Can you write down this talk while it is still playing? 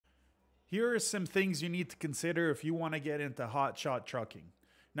Here are some things you need to consider if you want to get into hotshot trucking.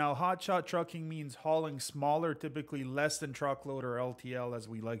 Now, hotshot trucking means hauling smaller, typically less than truckload or LTL as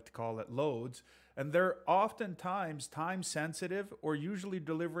we like to call it, loads. And they're oftentimes time sensitive or usually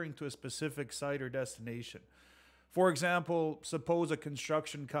delivering to a specific site or destination. For example, suppose a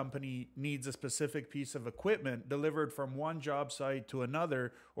construction company needs a specific piece of equipment delivered from one job site to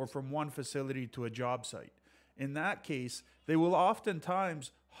another or from one facility to a job site. In that case, they will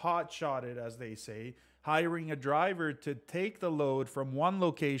oftentimes hotshot it, as they say, hiring a driver to take the load from one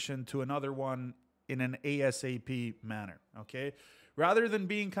location to another one in an ASAP manner, okay? Rather than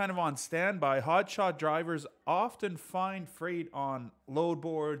being kind of on standby, hotshot drivers often find freight on load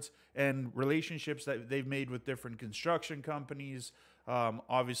boards and relationships that they've made with different construction companies.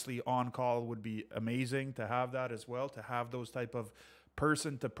 Obviously, on-call would be amazing to have that as well, to have those type of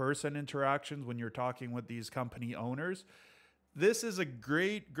person-to-person interactions when you're talking with these company owners. This is a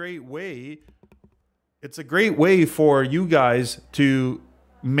great way. It's a great way for you guys to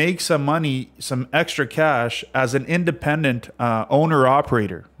make some money, some extra cash as an independent owner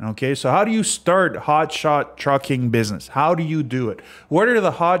operator. Okay, so how do you start hotshot trucking business? How do you do it? What are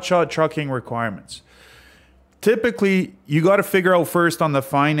the hotshot trucking requirements? Typically, you got to figure out first on the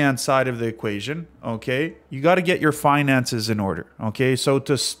finance side of the equation. Okay, you got to get your finances in order. Okay, so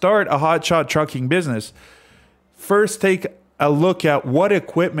to start a hotshot trucking business, first take a look at what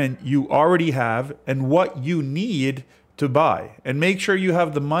equipment you already have and what you need to buy, and make sure you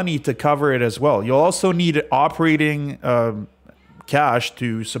have the money to cover it as well. You'll also need operating cash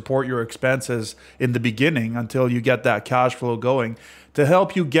to support your expenses in the beginning until you get that cash flow going to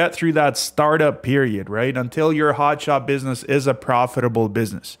help you get through that startup period, right? Until your hotshot business is a profitable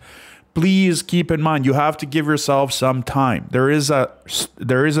business. Please keep in mind, you have to give yourself some time. There is a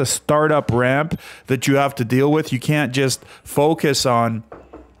startup ramp that you have to deal with. You can't just focus on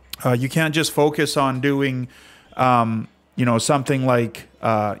doing something like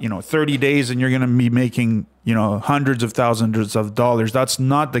 30 days and you're going to be making hundreds of thousands of dollars. That's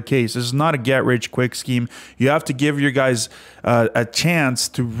not the case. This is not a get rich quick scheme. You have to give your guys a chance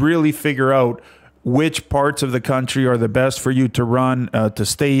to really figure out which parts of the country are the best for you to run, to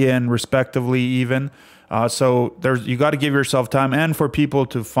stay in, respectively, even. So you got to give yourself time, and for people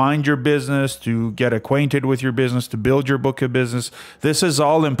to find your business, to get acquainted with your business, to build your book of business. This is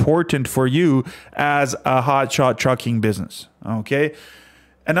all important for you as a hotshot trucking business. Okay.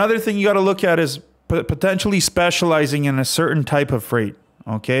 Another thing you got to look at is potentially specializing in a certain type of freight.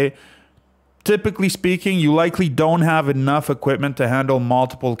 Okay. Typically speaking, you likely don't have enough equipment to handle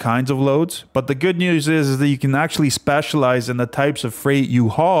multiple kinds of loads. But the good news is that you can actually specialize in the types of freight you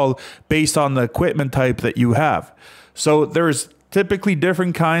haul based on the equipment type that you have. So there's typically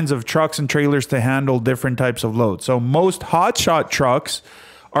different kinds of trucks and trailers to handle different types of loads. So most hotshot trucks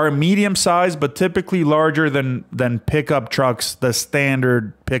are medium sized, but typically larger than pickup trucks, the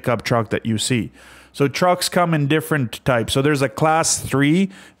standard pickup truck that you see. So trucks come in different types. So there's a class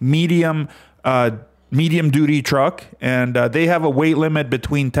 3 medium duty truck, and they have a weight limit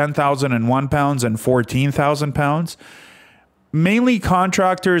between 10,001 pounds and 14,000 pounds. Mainly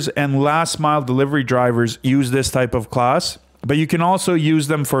contractors and last mile delivery drivers use this type of class, but you can also use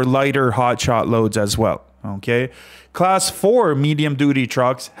them for lighter hotshot loads as well. Okay. Class 4 medium duty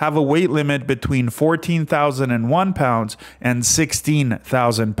trucks have a weight limit between 14,001 pounds and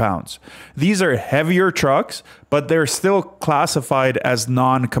 16,000 pounds. These are heavier trucks, but they're still classified as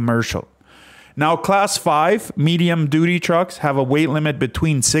non-commercial. Now, class 5 medium duty trucks have a weight limit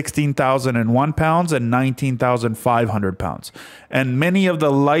between 16,001 pounds and 19,500 pounds. And many of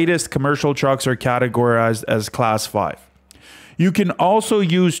the lightest commercial trucks are categorized as class 5. You can also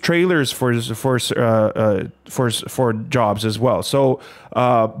use trailers for jobs as well. So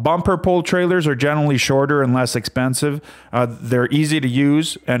bumper pull trailers are generally shorter and less expensive. They're easy to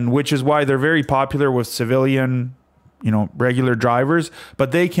use, and which is why they're very popular with civilian, regular drivers,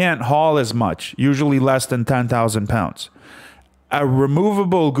 but they can't haul as much, usually less than 10,000 pounds. A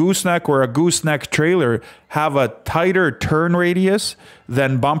removable gooseneck or a gooseneck trailer have a tighter turn radius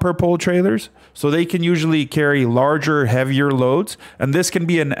than bumper pull trailers, so they can usually carry larger, heavier loads, and this can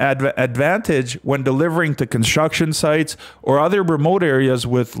be an advantage when delivering to construction sites or other remote areas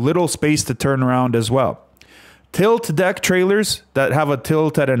with little space to turn around as well. Tilt deck trailers that have a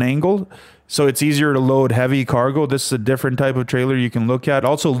tilt at an angle, so it's easier to load heavy cargo. This is a different type of trailer you can look at.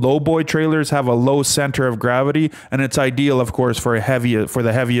 Also, lowboy trailers have a low center of gravity, and it's ideal, of course, for the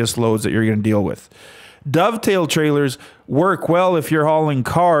heaviest loads that you're going to deal with. Dovetail trailers work well if you're hauling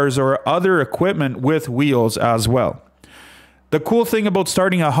cars or other equipment with wheels as well. The cool thing about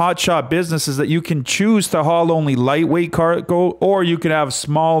starting a hotshot business is that you can choose to haul only lightweight cargo, or you can have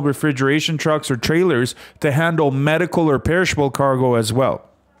small refrigeration trucks or trailers to handle medical or perishable cargo as well.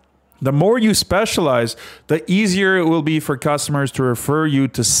 The more you specialize, the easier it will be for customers to refer you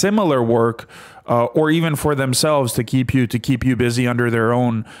to similar work, or even for themselves to keep you busy under their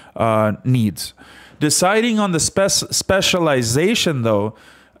own needs. Deciding on the specialization, though,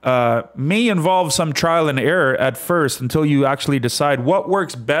 may involve some trial and error at first until you actually decide what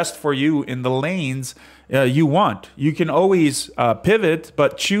works best for you in the lanes you want. You can always pivot,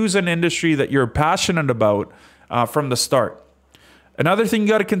 but choose an industry that you're passionate about from the start. Another thing you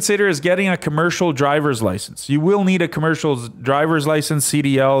got to consider is getting a commercial driver's license. You will need a commercial driver's license,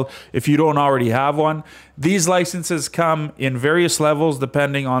 CDL, if you don't already have one. These licenses come in various levels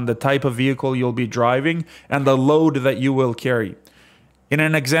depending on the type of vehicle you'll be driving and the load that you will carry. In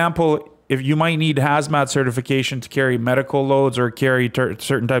an example, if you might need hazmat certification to carry medical loads or carry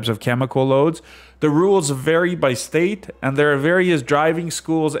certain types of chemical loads, the rules vary by state, and there are various driving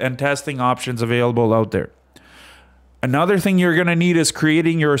schools and testing options available out there. Another thing you're going to need is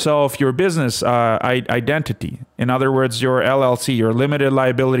creating yourself your business identity. In other words, your LLC, your limited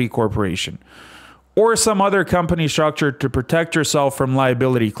liability corporation, or some other company structure to protect yourself from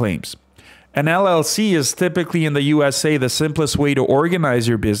liability claims. An LLC is typically in the USA the simplest way to organize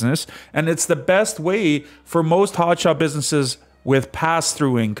your business, and it's the best way for most hotshot businesses with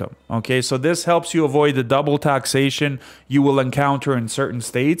pass-through income. Okay, so this helps you avoid the double taxation you will encounter in certain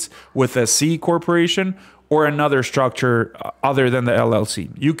states with a C corporation or another structure other than the LLC.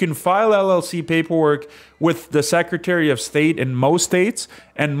 You can file LLC paperwork with the Secretary of State in most states,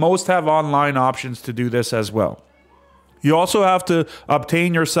 and most have online options to do this as well. You also have to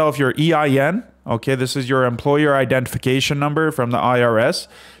obtain yourself your EIN. Okay, this is your employer identification number from the IRS.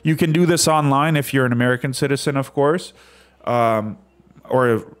 You can do this online if you're an American citizen, of course, or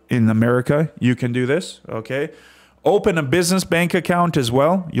in America, you can do this, okay? Open a business bank account as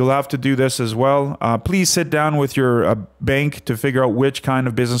well. You'll have to do this as well. Please sit down with your bank to figure out which kind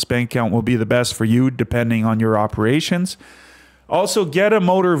of business bank account will be the best for you depending on your operations. Also, get a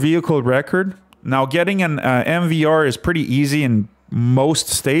motor vehicle record. Now, getting an MVR is pretty easy in most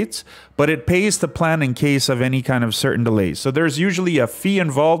states, but it pays to plan in case of any kind of certain delays. So there's usually a fee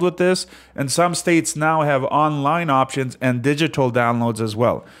involved with this, and some states now have online options and digital downloads as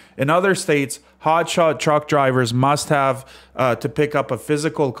well. In other states, hotshot truck drivers must have to pick up a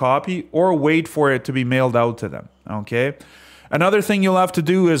physical copy or wait for it to be mailed out to them, okay? Another thing you'll have to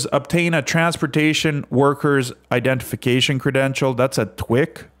do is obtain a transportation workers identification credential. That's a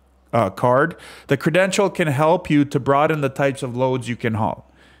TWIC card. The credential can help you to broaden the types of loads you can haul.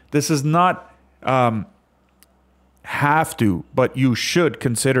 This is not have to, but you should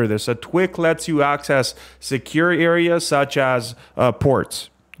consider this. A TWIC lets you access secure areas such as ports.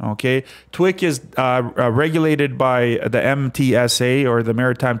 Okay, TWIC is regulated by the MTSA, or the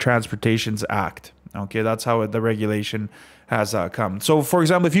Maritime Transportations Act. Okay, that's how the regulation has come. So, for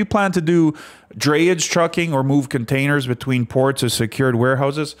example, if you plan to do drayage trucking or move containers between ports or secured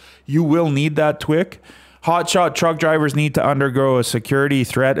warehouses, you will need that TWIC. Hotshot truck drivers need to undergo a security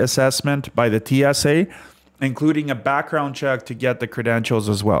threat assessment by the TSA, including a background check to get the credentials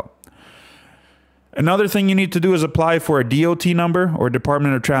as well. Another thing you need to do is apply for a DOT number, or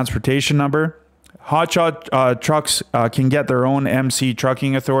Department of Transportation number. Hotshot trucks can get their own MC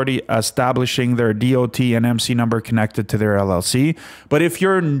trucking authority, establishing their DOT and MC number connected to their LLC. But if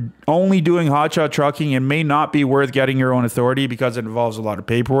you're only doing hotshot trucking, it may not be worth getting your own authority because it involves a lot of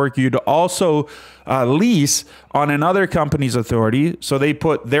paperwork. You'd also lease on another company's authority, so they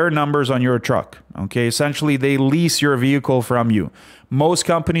put their numbers on your truck. Okay, essentially they lease your vehicle from you. Most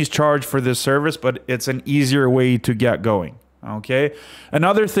companies charge for this service, but it's an easier way to get going. Okay,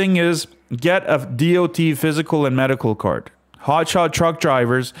 another thing is get a DOT physical and medical card. Hotshot truck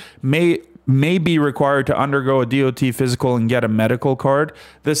drivers may be required to undergo a DOT physical and get a medical card.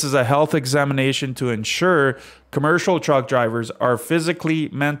 This is a health examination to ensure commercial truck drivers are physically,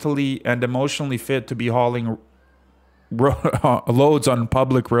 mentally, and emotionally fit to be hauling loads on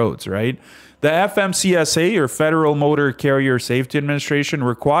public roads, right? The FMCSA, or Federal Motor Carrier Safety Administration,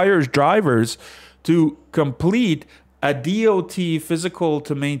 requires drivers to complete a DOT physical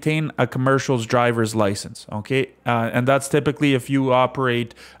to maintain a commercial's driver's license, okay? And that's typically if you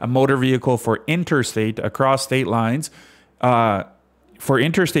operate a motor vehicle for interstate, across state lines, for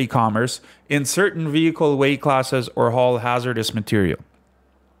interstate commerce, in certain vehicle weight classes, or haul hazardous material.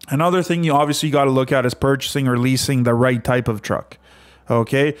 Another thing you obviously got to look at is purchasing or leasing the right type of truck,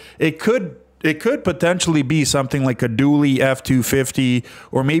 okay? It could potentially be something like a dually F-250,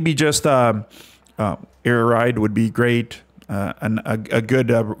 or maybe just air ride would be great. a good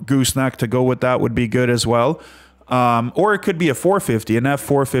gooseneck to go with that would be good as well. Or it could be a 450, an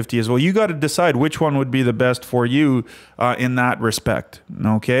F450 as well. You got to decide which one would be the best for you in that respect.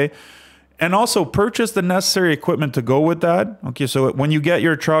 Okay. And also purchase the necessary equipment to go with that. Okay. So when you get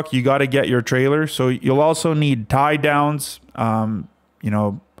your truck, you got to get your trailer. So you'll also need tie downs,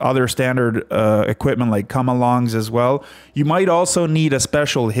 other standard equipment like come-alongs as well. You might also need a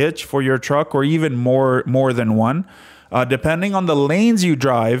special hitch for your truck, or even more than one. Depending on the lanes you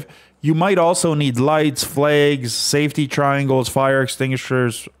drive, you might also need lights, flags, safety triangles, fire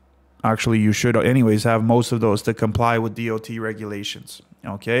extinguishers. Actually, you should anyways have most of those to comply with DOT regulations.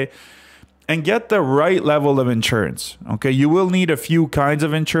 Okay. And get the right level of insurance. Okay. You will need a few kinds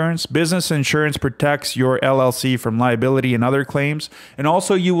of insurance. Business insurance protects your LLC from liability and other claims. And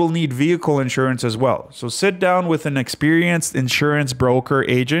also you will need vehicle insurance as well. So sit down with an experienced insurance broker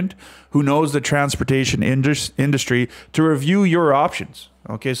agent who knows the transportation industry to review your options.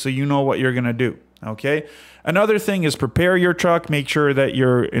 Okay, so you know what you're going to do. Okay. Another thing is prepare your truck. Make sure that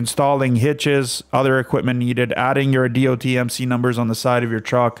you're installing hitches, other equipment needed, adding your DOT MC numbers on the side of your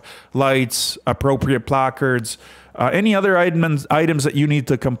truck, lights, appropriate placards, any other items that you need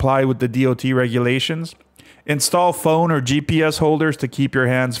to comply with the DOT regulations. Install phone or GPS holders to keep your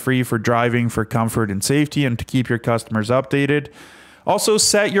hands free for driving for comfort and safety, and to keep your customers updated. Also,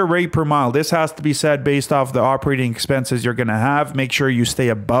 set your rate per mile. This has to be set based off the operating expenses you're going to have. Make sure you stay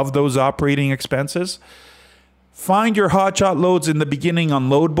above those operating expenses. Find your hotshot loads in the beginning on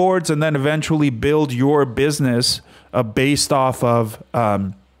load boards, and then eventually build your business based off of,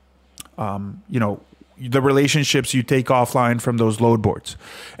 the relationships you take offline from those load boards.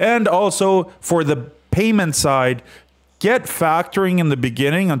 And also for the payment side, get factoring in the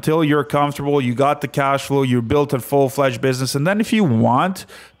beginning until you're comfortable, you got the cash flow, you built a full-fledged business. And then if you want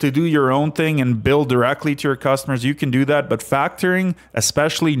to do your own thing and bill directly to your customers, you can do that. But factoring,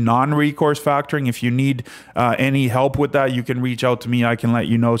 especially non-recourse factoring, if you need any help with that, you can reach out to me. I can let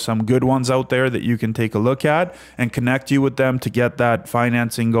you know some good ones out there that you can take a look at and connect you with them to get that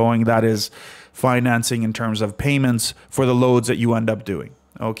financing going. That is financing in terms of payments for the loads that you end up doing.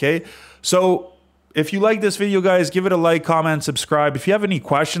 Okay. So if you like this video, guys, give it a like, comment, subscribe. If you have any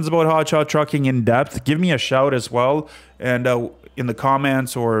questions about Hotshot Trucking in depth, give me a shout as well. And in the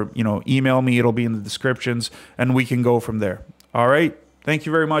comments, or, email me. It'll be in the descriptions, and we can go from there. All right. Thank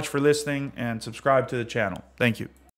you very much for listening, and subscribe to the channel. Thank you.